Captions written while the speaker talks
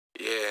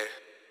Yeah,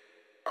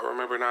 I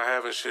remember not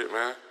having shit,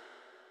 man.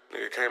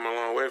 Nigga came a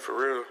long way for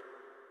real.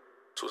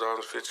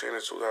 2015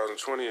 and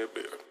 2020, a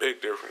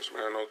big difference,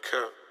 man, no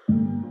cap.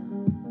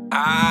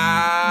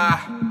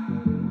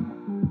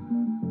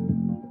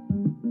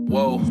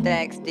 Whoa.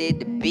 Stacks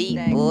did the beat,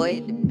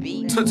 boy.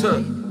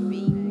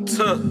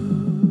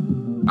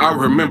 I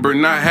remember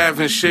not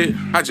having shit,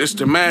 I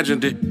just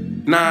imagined it.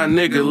 Nah,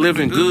 nigga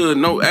living good,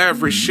 no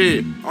average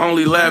shit.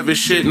 Only lavish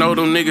shit, know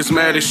them niggas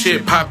mad as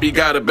shit. Poppy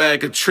got a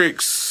bag of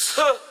tricks.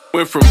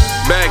 Went from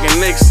bagging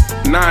nicks,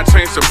 9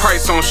 changed the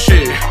price on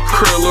shit.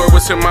 Krill Lord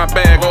was in my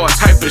bag, all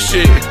type of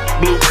shit.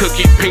 Blue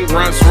cookie, pink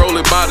runts, roll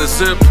it by the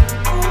zip.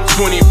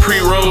 20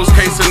 pre-rolls,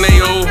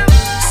 quesadilla.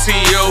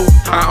 CEO,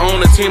 I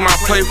own a team I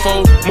play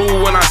for.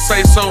 Move when I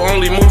say so,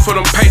 only move for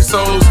them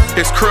pesos.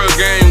 It's Krill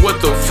gang, what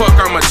the fuck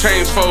I'ma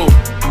change for?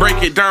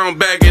 Break it down,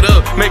 bag it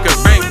up, make a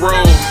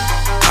bankroll.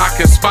 I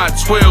can spot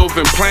 12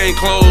 in plain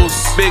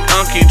clothes. Big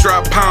unky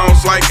drop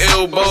pounds like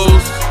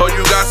elbows. Oh,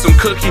 you got some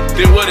cookie,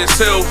 then what it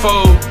sell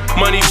for?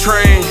 Money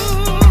train,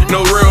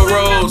 no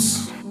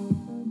railroads.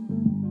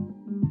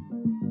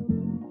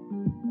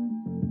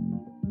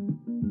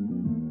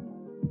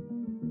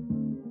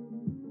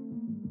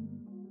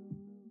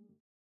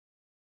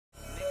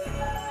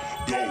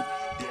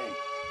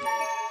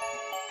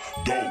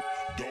 Dope.